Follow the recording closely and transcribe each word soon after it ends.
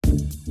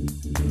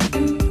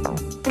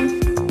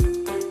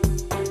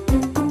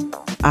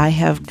I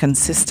have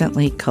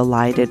consistently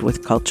collided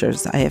with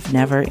cultures. I have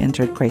never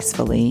entered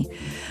gracefully.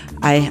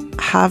 I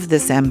have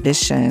this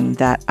ambition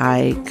that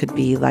I could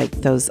be like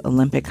those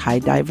Olympic high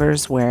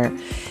divers where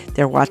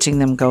they're watching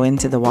them go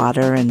into the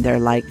water and they're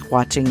like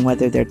watching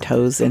whether their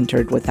toes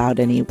entered without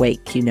any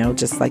wake,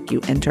 just like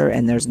you enter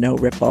and there's no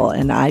ripple.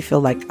 And I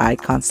feel like I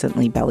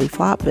constantly belly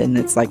flop and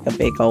it's like a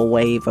big old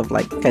wave of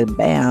like a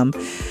bam.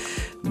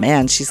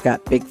 Man, she's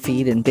got big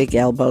feet and big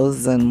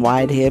elbows and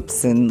wide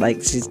hips and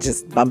like she's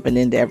just bumping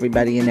into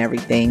everybody and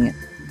everything.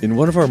 In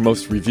one of our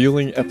most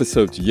revealing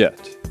episodes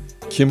yet,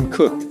 Kim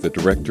Cook, the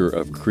director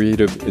of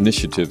creative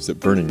initiatives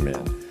at Burning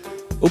Man,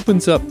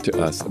 opens up to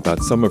us about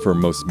some of her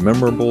most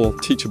memorable,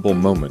 teachable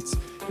moments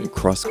in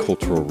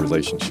cross-cultural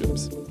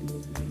relationships.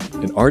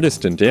 An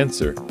artist and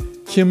dancer,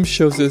 Kim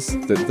shows us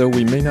that though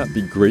we may not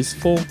be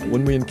graceful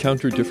when we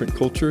encounter different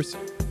cultures,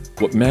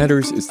 what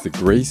matters is the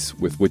grace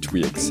with which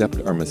we accept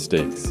our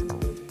mistakes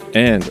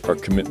and our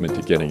commitment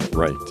to getting it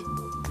right.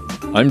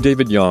 I'm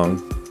David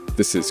Young.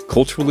 This is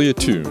Culturally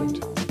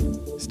Attuned.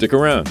 Stick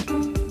around.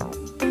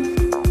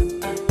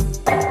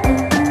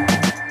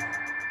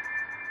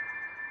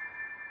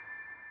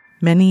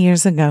 Many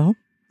years ago,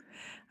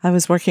 I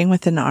was working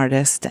with an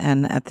artist,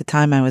 and at the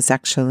time I was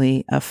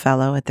actually a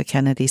fellow at the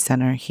Kennedy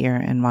Center here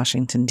in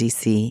Washington,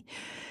 D.C.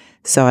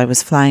 So I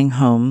was flying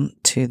home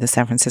to the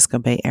San Francisco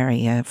Bay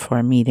Area for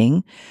a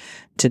meeting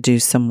to do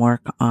some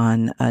work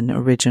on an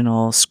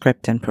original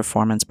script and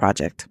performance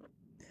project.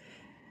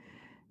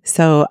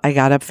 So I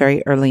got up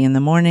very early in the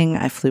morning.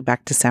 I flew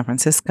back to San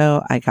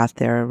Francisco. I got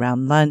there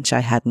around lunch.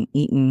 I hadn't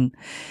eaten.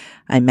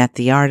 I met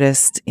the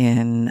artist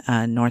in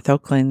North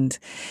Oakland,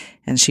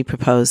 and she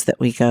proposed that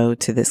we go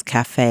to this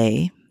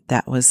cafe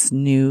that was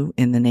new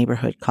in the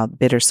neighborhood called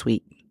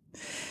Bittersweet.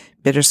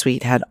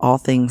 Bittersweet had all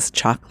things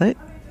chocolate,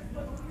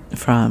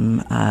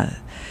 from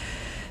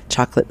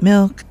chocolate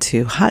milk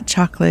to hot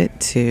chocolate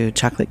to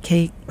chocolate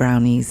cake,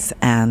 brownies,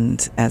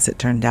 and as it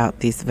turned out,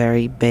 these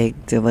very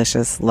big,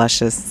 delicious,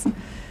 luscious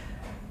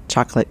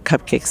chocolate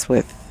cupcakes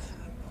with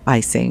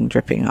icing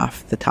dripping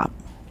off the top.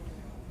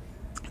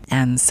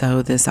 And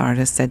so this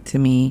artist said to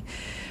me,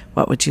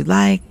 "What would you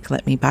like?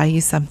 Let me buy you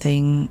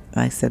something."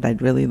 I said,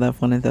 "I'd really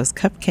love one of those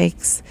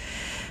cupcakes."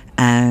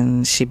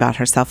 And she bought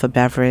herself a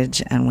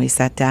beverage and we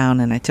sat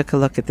down and I took a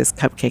look at this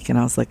cupcake and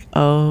I was like,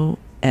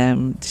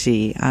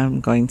 OMG,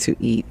 I'm going to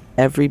eat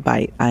every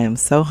bite. I am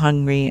so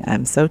hungry.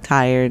 I'm so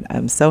tired.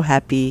 I'm so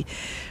happy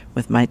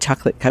with my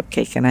chocolate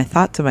cupcake. And I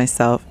thought to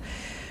myself,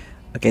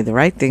 okay, the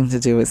right thing to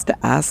do is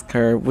to ask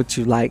her, would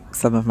you like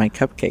some of my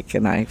cupcake?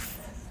 And I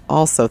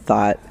also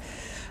thought,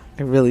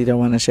 I really don't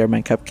want to share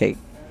my cupcake.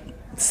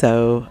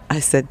 So I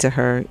said to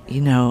her,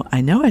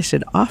 I know I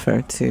should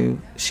offer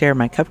to share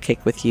my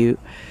cupcake with you,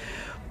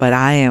 but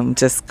I am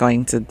just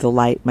going to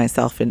delight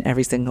myself in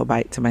every single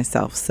bite to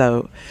myself.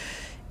 So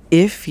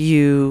if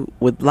you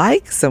would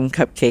like some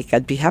cupcake,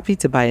 I'd be happy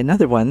to buy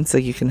another one so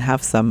you can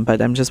have some,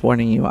 but I'm just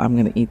warning you, I'm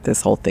going to eat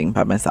this whole thing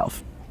by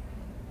myself.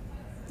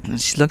 And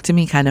she looked at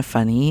me kind of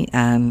funny,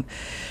 and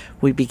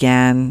we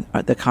began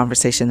the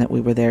conversation that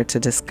we were there to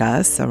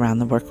discuss around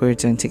the work we were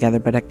doing together,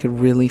 but I could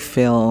really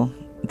feel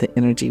the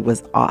energy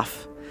was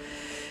off.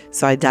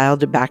 So I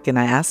dialed it back and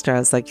I asked her, I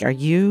was like, "Are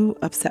you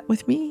upset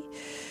with me?"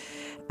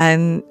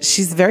 And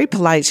she's very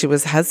polite. She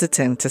was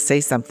hesitant to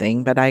say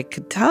something, but I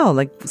could tell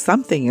like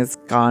something has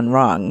gone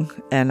wrong.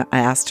 And I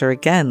asked her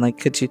again, like,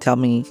 "Could you tell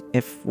me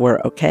if we're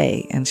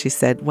okay?" And she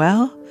said,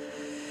 "Well,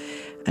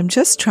 I'm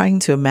just trying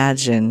to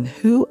imagine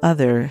who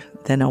other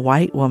than a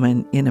white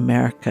woman in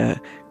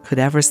America could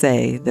ever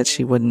say that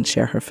she wouldn't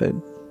share her food."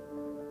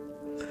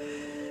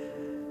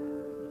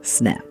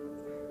 Snap.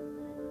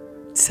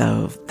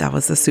 So that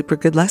was a super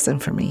good lesson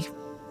for me.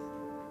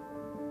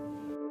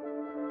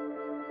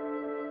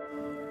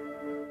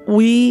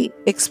 We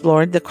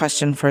explored the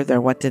question further.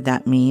 What did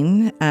that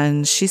mean?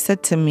 And she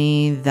said to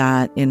me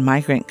that in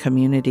migrant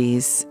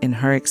communities, in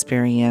her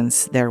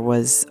experience, there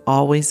was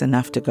always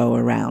enough to go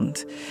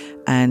around.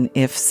 And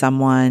if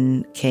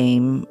someone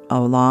came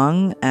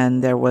along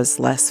and there was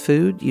less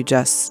food, you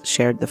just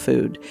shared the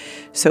food.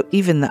 So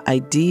even the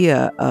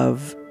idea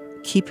of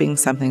keeping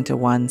something to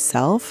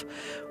oneself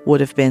would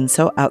have been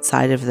so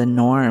outside of the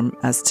norm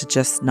as to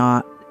just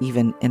not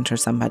even enter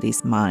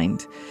somebody's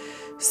mind.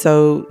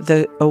 So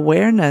the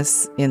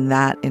awareness in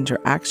that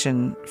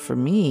interaction for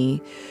me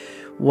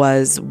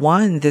was,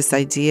 one, this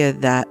idea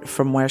that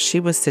from where she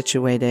was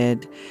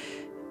situated,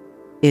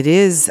 it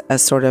is a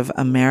sort of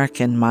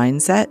American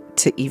mindset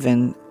to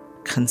even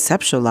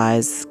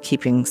conceptualize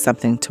keeping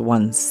something to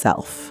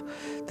oneself,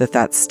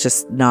 that's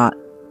just not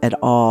at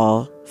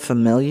all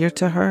familiar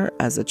to her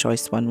as a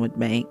choice one would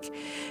make.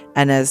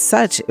 And as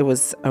such, it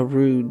was a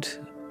rude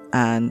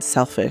and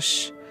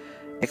selfish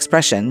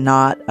expression,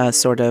 not a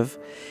sort of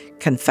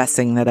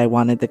confessing that I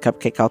wanted the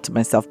cupcake all to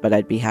myself, but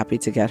I'd be happy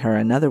to get her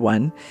another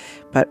one,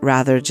 but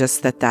rather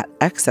just that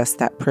excess,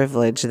 that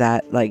privilege,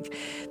 that like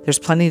there's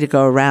plenty to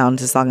go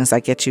around as long as I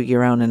get you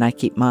your own and I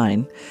keep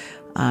mine.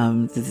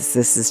 This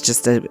is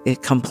just a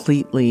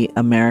completely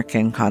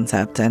American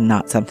concept and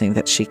not something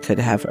that she could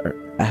have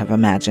have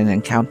imagined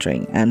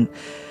encountering. And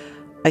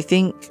I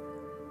think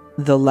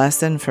the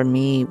lesson for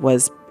me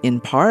was in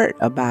part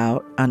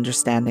about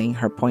understanding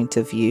her point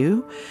of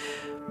view,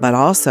 but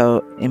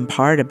also in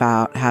part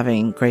about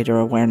having greater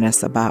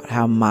awareness about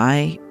how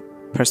my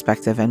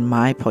perspective and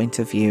my point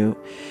of view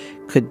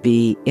could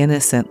be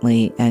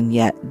innocently and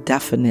yet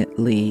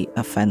definitely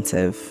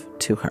offensive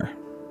to her.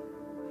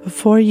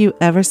 Before you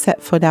ever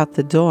set foot out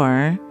the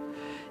door,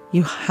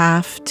 you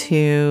have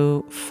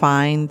to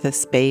find the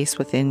space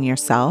within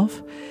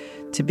yourself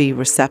to be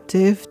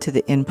receptive to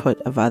the input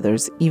of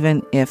others,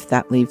 even if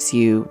that leaves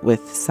you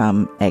with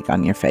some egg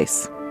on your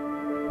face.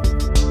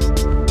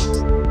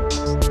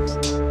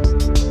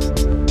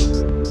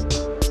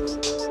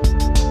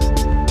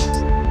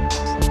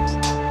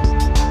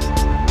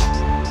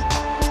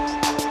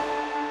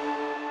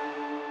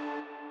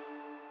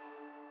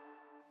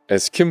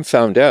 As Kim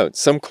found out,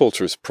 some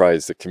cultures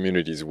prize the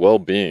community's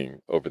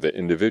well-being over the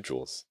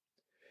individual's.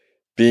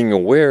 Being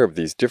aware of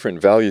these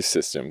different value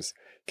systems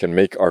can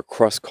make our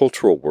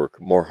cross-cultural work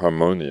more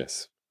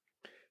harmonious.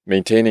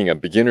 Maintaining a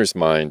beginner's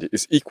mind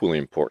is equally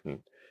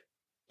important,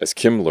 as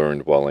Kim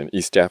learned while in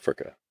East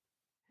Africa.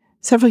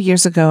 Several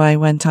years ago, I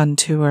went on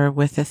tour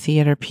with a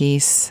theater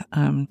piece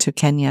to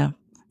Kenya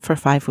for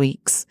 5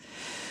 weeks.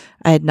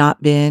 I had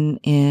not been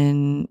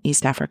in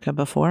East Africa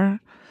before.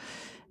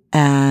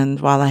 And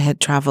while I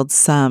had traveled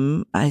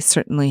some, I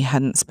certainly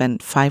hadn't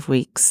spent 5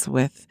 weeks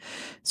with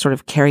sort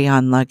of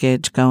carry-on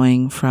luggage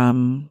going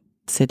from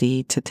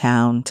city to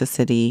town to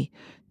city,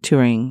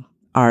 touring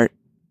art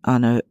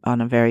on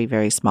a very,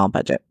 very small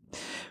budget.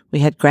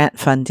 We had grant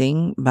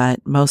funding, but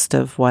most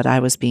of what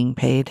I was being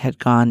paid had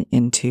gone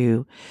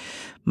into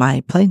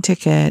my plane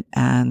ticket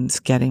and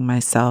getting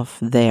myself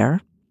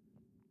there.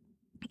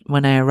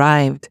 When I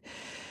arrived,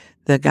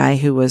 the guy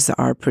who was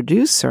our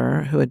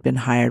producer, who had been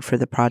hired for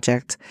the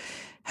project,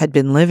 had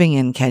been living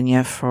in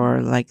Kenya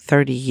for like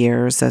 30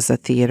 years as a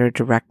theater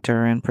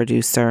director and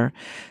producer.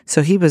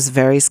 So he was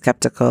very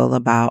skeptical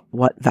about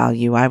what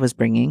value I was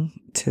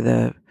bringing to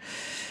the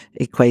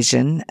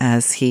equation,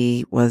 as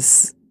he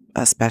was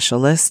a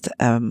specialist,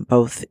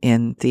 both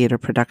in theater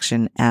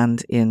production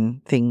and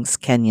in things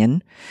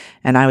Kenyan.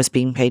 And I was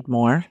being paid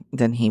more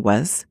than he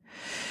was.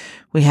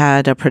 We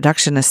had a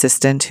production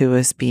assistant who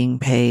was being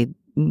paid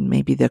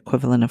maybe the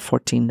equivalent of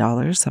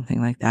 $14,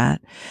 something like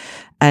that.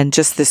 And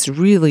just this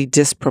really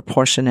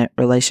disproportionate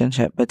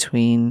relationship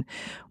between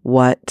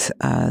what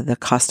the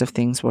cost of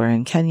things were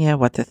in Kenya,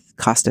 what the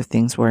cost of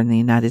things were in the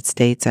United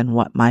States, and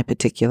what my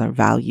particular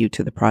value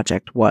to the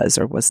project was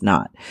or was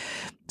not.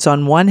 So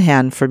on one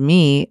hand, for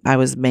me, I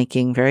was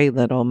making very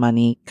little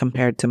money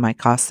compared to my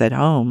costs at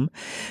home,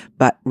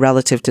 but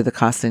relative to the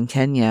costs in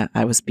Kenya,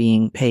 I was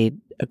being paid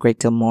a great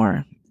deal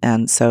more.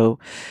 And so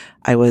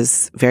I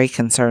was very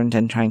concerned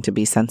and trying to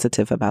be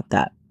sensitive about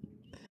that.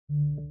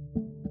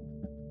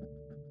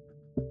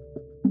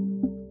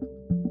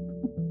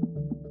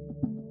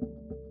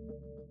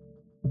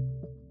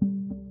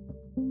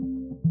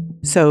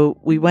 So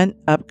we went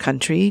up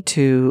country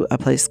to a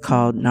place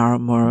called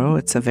Narumoro.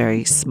 It's a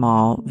very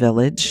small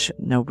village,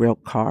 no real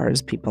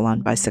cars, people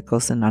on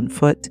bicycles and on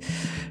foot,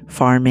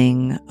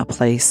 farming, a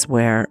place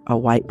where a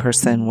white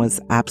person was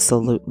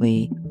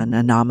absolutely an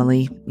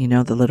anomaly. You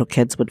know, the little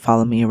kids would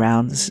follow me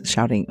around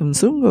shouting,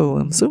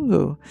 "Mzungu,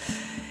 Mzungu."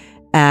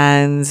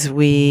 And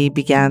we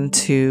began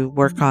to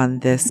work on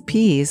this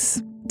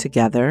piece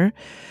together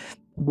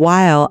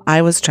while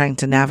I was trying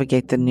to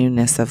navigate the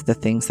newness of the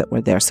things that were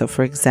there. So,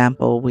 for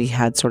example, we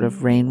had sort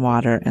of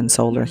rainwater and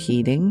solar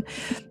heating.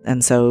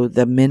 And so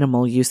the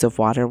minimal use of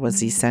water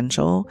was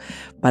essential.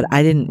 But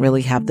I didn't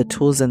really have the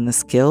tools and the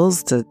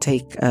skills to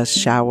take a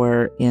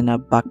shower in a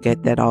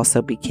bucket that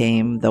also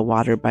became the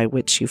water by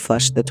which you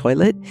flush the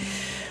toilet.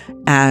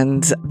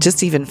 And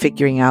just even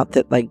figuring out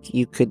that, like,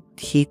 you could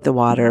heat the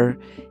water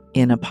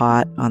in a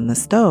pot on the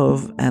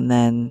stove and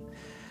then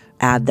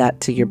add that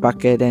to your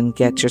bucket and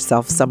get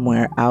yourself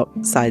somewhere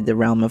outside the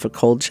realm of a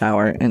cold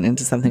shower and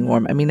into something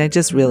warm. I mean, I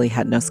just really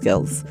had no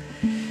skills.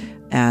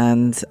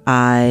 And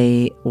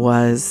I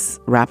was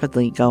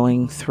rapidly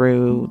going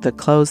through the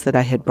clothes that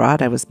I had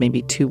brought. I was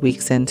maybe 2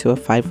 weeks into a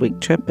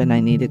 5-week trip and I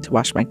needed to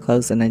wash my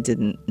clothes and I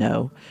didn't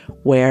know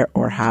where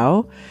or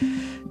how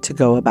to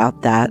go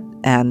about that.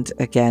 And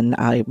again,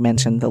 I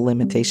mentioned the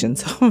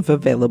limitations of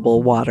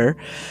available water.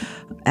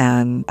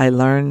 And I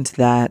learned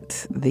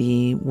that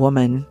the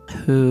woman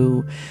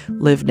who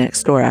lived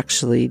next door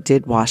actually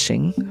did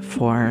washing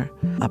for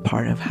a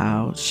part of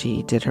how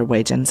she did her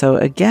wage. And so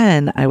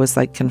again, I was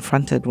like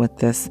confronted with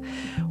this,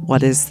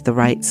 what is the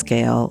right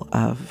scale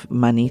of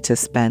money to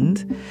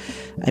spend?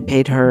 I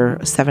paid her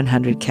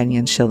 700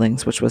 Kenyan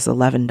shillings, which was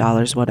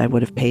 $11 what I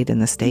would have paid in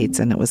the States,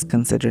 and it was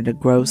considered a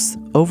gross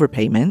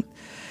overpayment.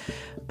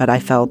 But I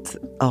felt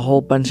a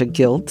whole bunch of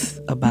guilt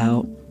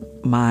about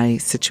my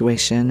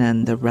situation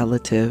and the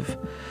relative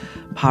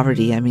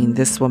poverty. I mean,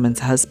 this woman's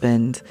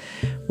husband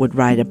would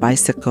ride a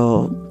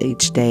bicycle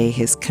each day,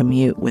 his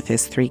commute with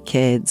his 3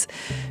 kids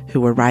who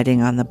were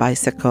riding on the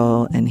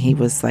bicycle, and he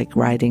was like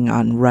riding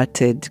on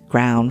rutted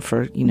ground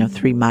for,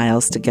 3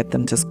 miles to get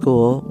them to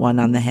school, 1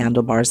 on the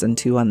handlebars and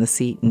 2 on the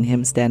seat, and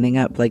him standing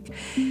up. Like,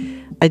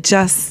 I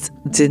just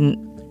didn't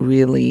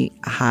really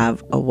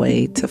have a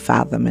way to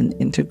fathom and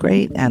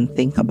integrate and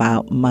think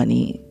about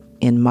money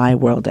in my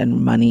world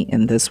and money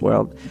in this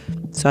world.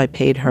 So I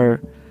paid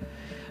her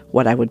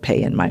what I would pay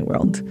in my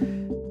world.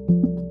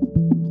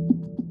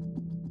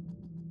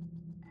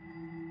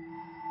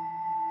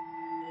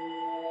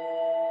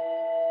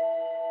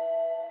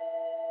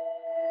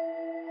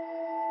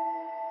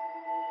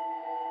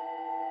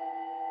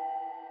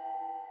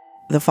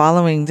 The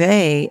following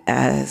day,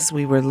 as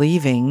we were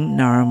leaving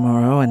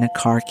Naramuro, and a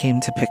car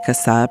came to pick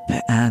us up,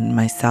 and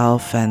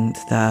myself and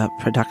the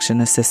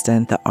production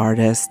assistant, the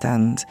artist,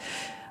 and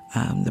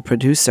the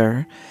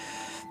producer,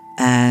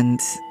 and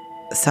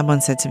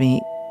someone said to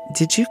me,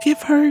 "Did you give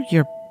her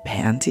your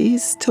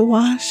panties to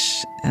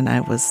wash?" And I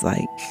was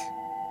like,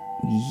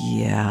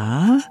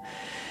 "Yeah."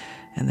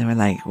 And they were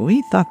like,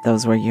 "We thought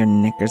those were your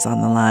knickers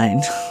on the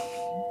line."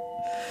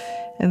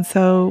 And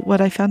so what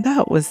I found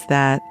out was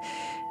that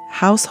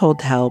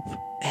household help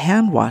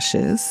hand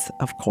washes,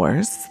 of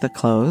course, the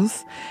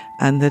clothes,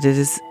 and that it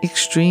is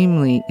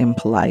extremely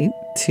impolite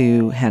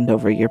to hand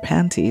over your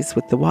panties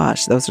with the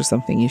wash. Those are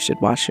something you should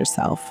wash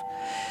yourself.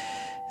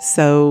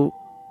 So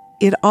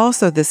it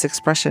also, this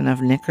expression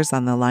of knickers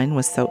on the line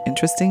was so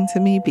interesting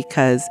to me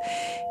because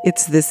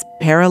it's this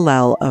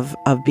parallel of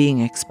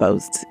being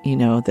exposed,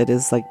 that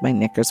is like my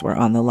knickers were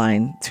on the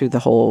line through the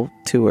whole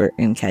tour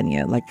in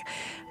Kenya. Like,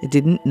 I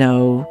didn't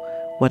know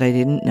what I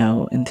didn't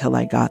know until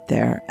I got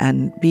there,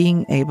 and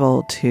being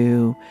able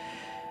to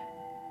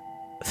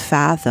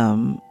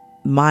fathom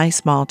my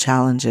small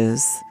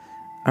challenges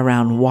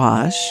around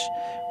wash,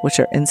 which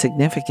are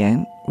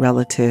insignificant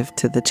relative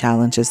to the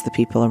challenges the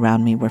people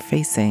around me were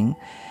facing,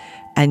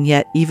 and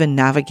yet even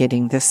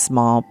navigating this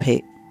small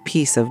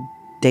piece of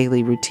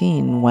daily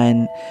routine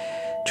when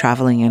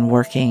traveling and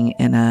working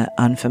in an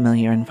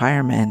unfamiliar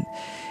environment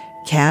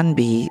can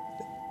be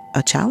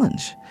a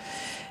challenge.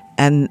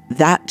 And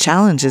that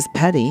challenge is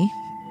petty,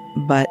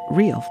 but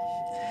real.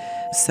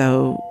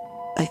 So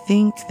I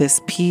think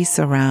this piece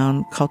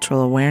around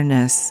cultural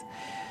awareness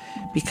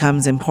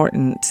becomes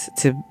important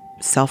to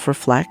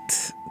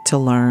self-reflect, to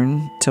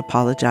learn, to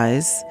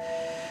apologize,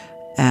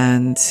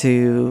 and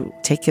to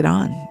take it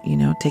on,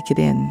 take it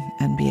in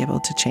and be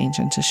able to change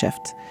and to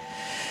shift.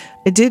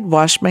 I did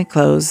wash my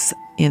clothes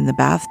in the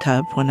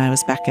bathtub when I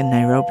was back in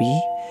Nairobi.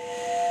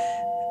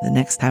 The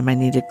next time I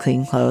needed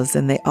clean clothes,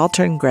 and they all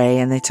turned gray,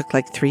 and they took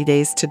like 3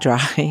 days to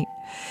dry.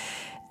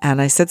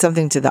 And I said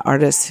something to the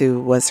artist,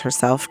 who was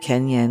herself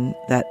Kenyan,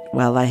 that,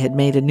 I had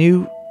made a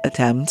new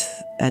attempt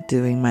at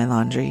doing my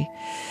laundry.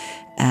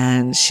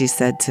 And she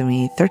said to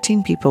me,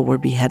 13 people were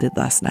beheaded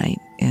last night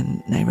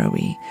in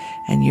Nairobi,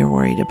 and you're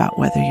worried about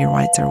whether your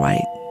whites are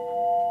white.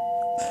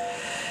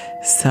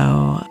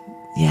 So,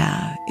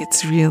 yeah,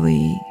 it's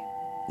really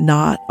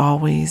not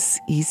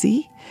always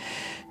easy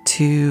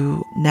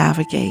to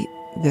navigate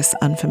this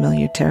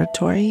unfamiliar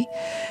territory.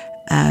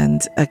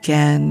 And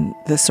again,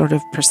 the sort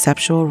of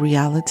perceptual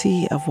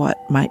reality of what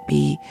might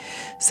be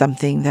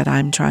something that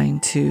I'm trying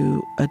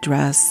to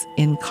address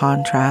in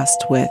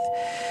contrast with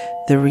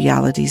the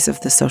realities of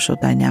the social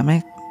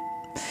dynamic,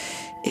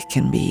 it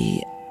can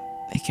be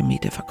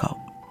difficult.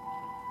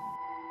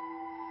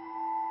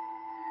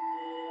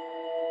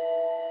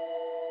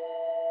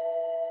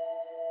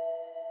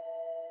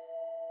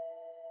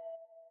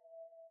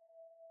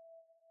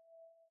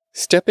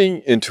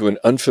 Stepping into an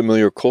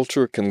unfamiliar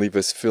culture can leave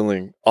us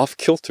feeling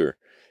off-kilter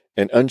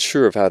and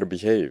unsure of how to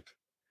behave.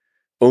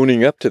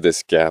 Owning up to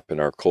this gap in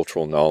our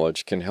cultural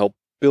knowledge can help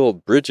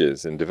build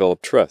bridges and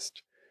develop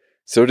trust.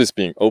 So does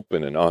being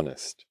open and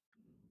honest.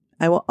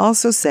 I will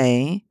also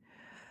say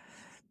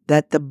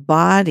that the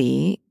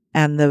body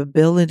and the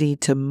ability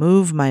to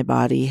move my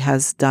body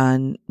has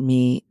done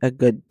me a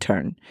good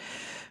turn,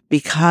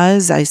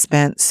 because I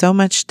spent so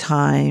much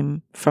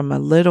time from a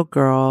little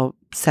girl,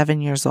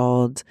 7 years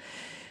old,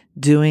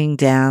 doing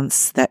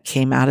dance that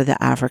came out of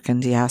the African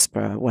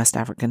diaspora, West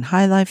African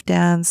high life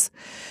dance,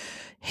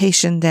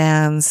 Haitian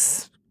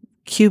dance,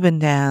 Cuban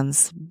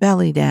dance,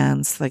 belly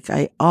dance. Like,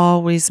 I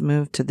always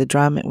moved to the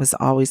drum. It was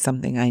always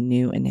something I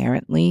knew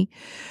inherently.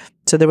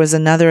 So there was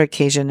another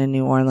occasion in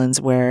New Orleans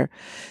where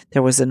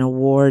there was an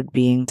award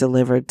being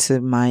delivered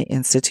to my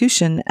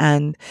institution,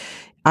 and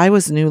I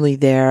was newly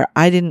there.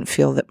 I didn't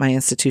feel that my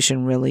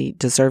institution really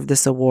deserved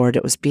this award.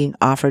 It was being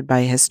offered by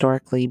a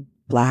historically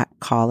Black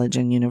college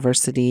and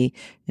university,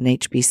 an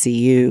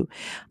HBCU.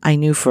 I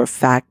knew for a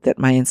fact that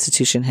my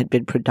institution had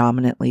been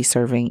predominantly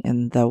serving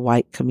in the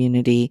white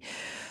community.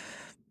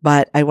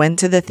 But I went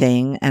to the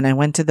thing, and I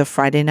went to the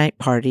Friday night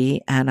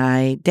party, and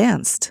I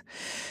danced.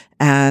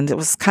 And it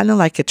was kind of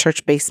like a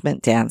church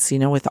basement dance,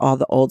 with all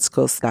the old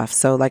school stuff.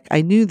 So like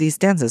I knew these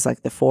dances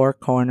like the four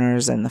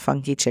corners and the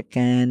funky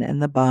chicken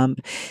and the bump.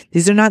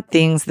 These are not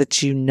things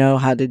that you know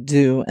how to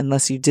do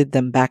unless you did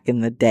them back in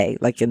the day,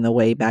 like in the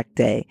way back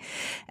day.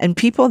 And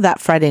people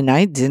that Friday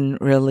night didn't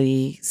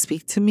really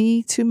speak to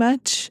me too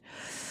much.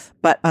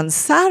 But on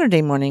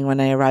Saturday morning,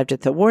 when I arrived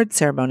at the award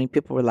ceremony,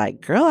 people were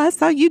like, girl, I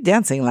saw you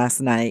dancing last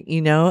night,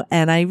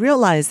 and I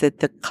realized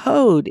that the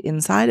code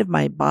inside of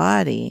my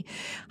body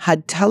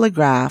had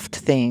telegraphed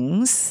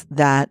things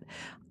that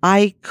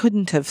I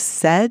couldn't have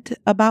said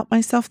about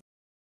myself.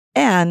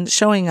 And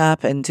showing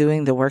up and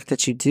doing the work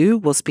that you do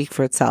will speak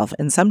for itself.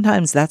 And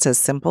sometimes that's as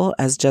simple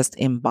as just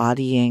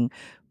embodying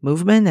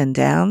movement and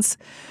dance.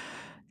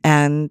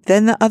 And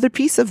then the other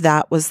piece of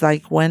that was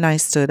like when I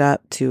stood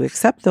up to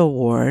accept the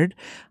award,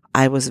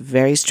 I was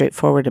very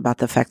straightforward about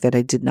the fact that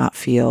I did not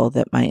feel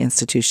that my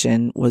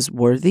institution was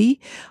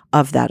worthy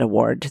of that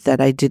award, that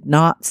I did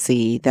not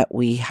see that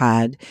we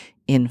had,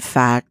 in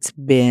fact,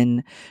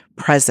 been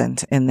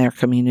present in their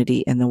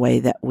community in the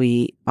way that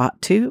we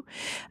ought to.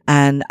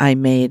 And I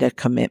made a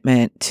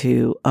commitment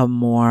to a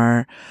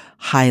more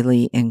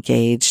highly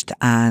engaged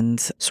and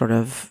sort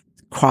of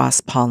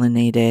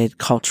cross-pollinated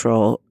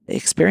cultural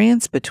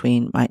experience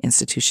between my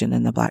institution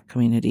and the Black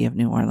community of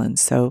New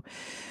Orleans. So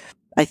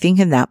I think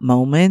in that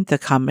moment, the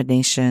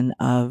combination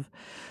of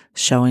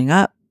showing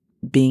up,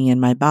 being in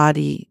my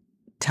body,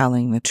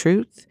 telling the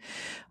truth,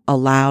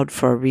 allowed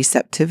for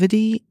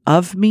receptivity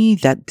of me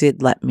that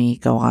did let me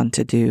go on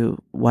to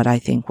do what I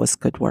think was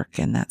good work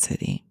in that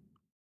city.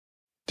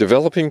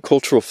 Developing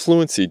cultural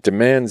fluency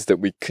demands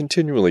that we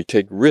continually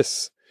take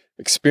risks,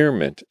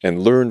 experiment,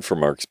 and learn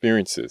from our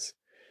experiences,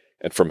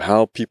 and from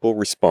how people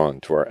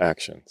respond to our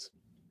actions.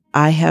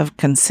 I have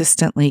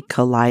consistently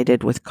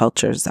collided with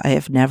cultures. I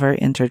have never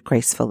entered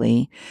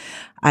gracefully.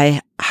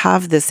 I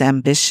have this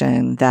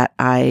ambition that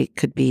I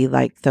could be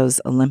like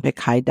those Olympic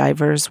high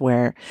divers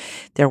where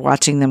they're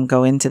watching them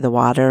go into the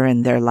water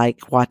and they're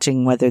like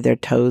watching whether their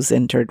toes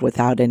entered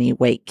without any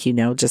wake,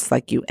 just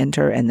like you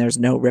enter and there's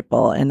no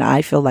ripple. And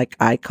I feel like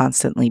I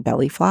constantly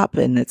belly flop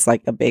and it's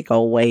like a big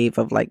old wave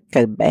of like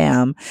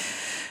kabam.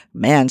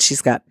 Man,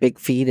 she's got big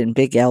feet and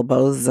big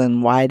elbows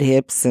and wide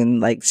hips and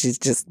like she's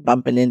just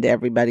bumping into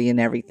everybody and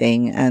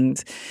everything.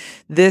 And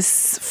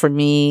this for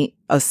me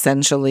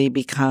essentially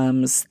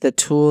becomes the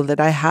tool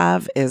that I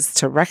have is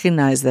to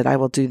recognize that I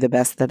will do the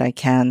best that I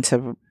can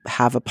to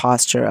have a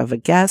posture of a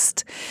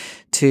guest,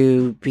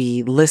 to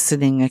be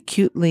listening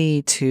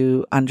acutely,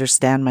 to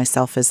understand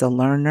myself as a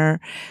learner,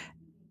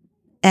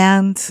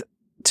 and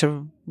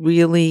to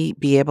really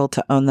be able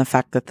to own the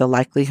fact that the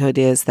likelihood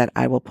is that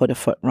I will put a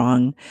foot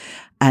wrong.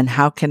 And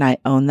how can I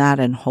own that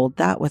and hold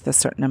that with a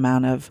certain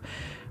amount of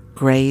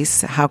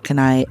grace? How can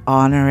I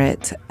honor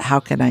it? How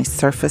can I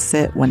surface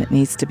it when it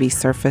needs to be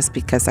surfaced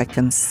because I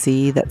can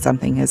see that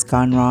something has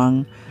gone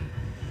wrong?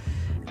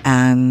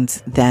 And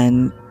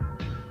then,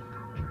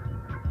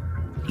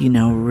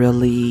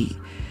 really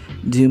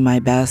do my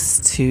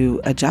best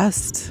to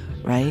adjust,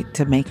 right?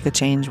 To make the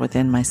change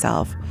within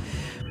myself.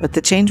 But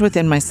the change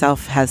within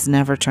myself has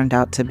never turned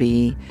out to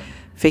be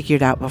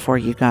figured out before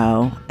you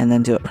go and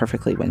then do it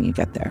perfectly when you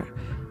get there.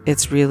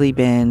 It's really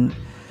been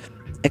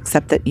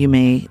accept that you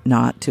may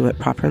not do it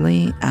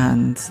properly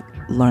and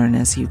learn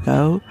as you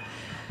go.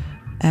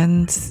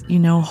 And,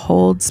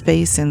 hold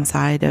space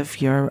inside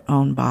of your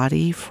own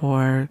body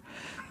for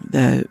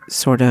the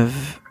sort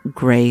of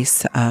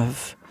grace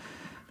of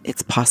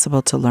it's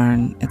possible to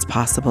learn, it's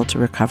possible to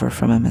recover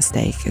from a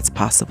mistake, it's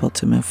possible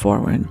to move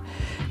forward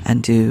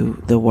and do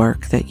the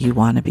work that you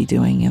want to be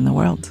doing in the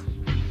world.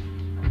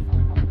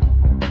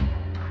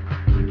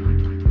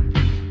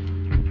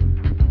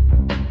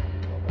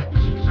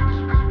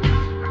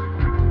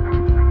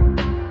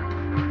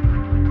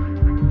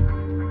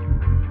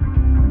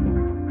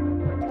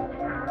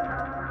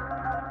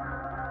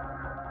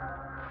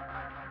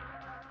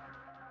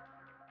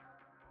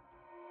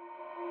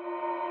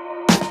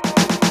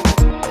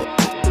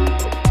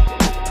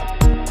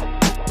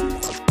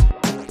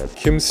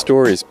 Kim's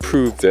stories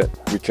prove that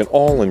we can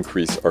all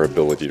increase our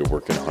ability to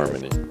work in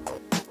harmony.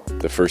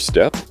 The first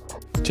step?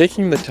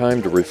 Taking the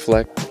time to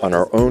reflect on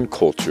our own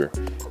culture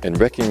and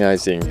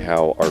recognizing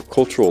how our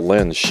cultural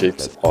lens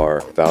shapes our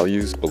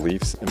values,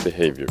 beliefs, and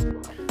behavior.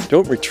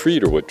 Don't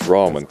retreat or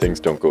withdraw when things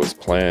don't go as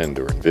planned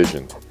or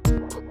envisioned.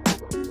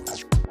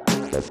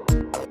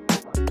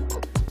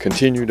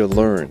 Continue to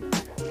learn,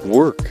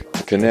 work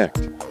to connect,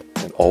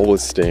 and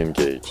always stay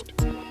engaged.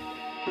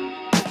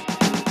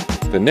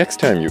 The next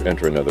time you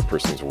enter another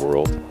person's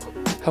world,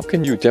 how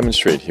can you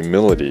demonstrate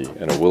humility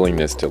and a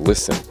willingness to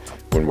listen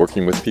when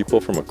working with people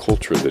from a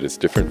culture that is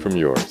different from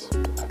yours?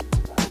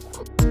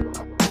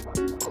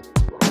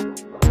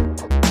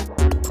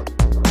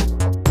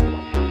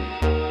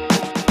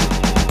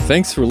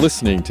 Thanks for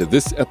listening to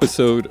this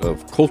episode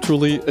of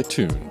Culturally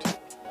Attuned.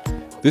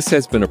 This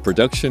has been a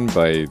production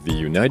by the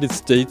United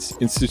States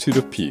Institute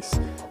of Peace,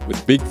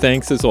 with big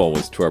thanks as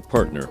always to our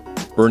partner,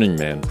 Burning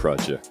Man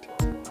Project.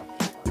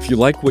 If you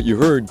like what you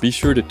heard, be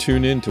sure to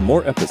tune in to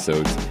more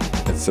episodes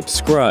and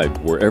subscribe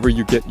wherever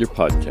you get your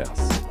podcasts.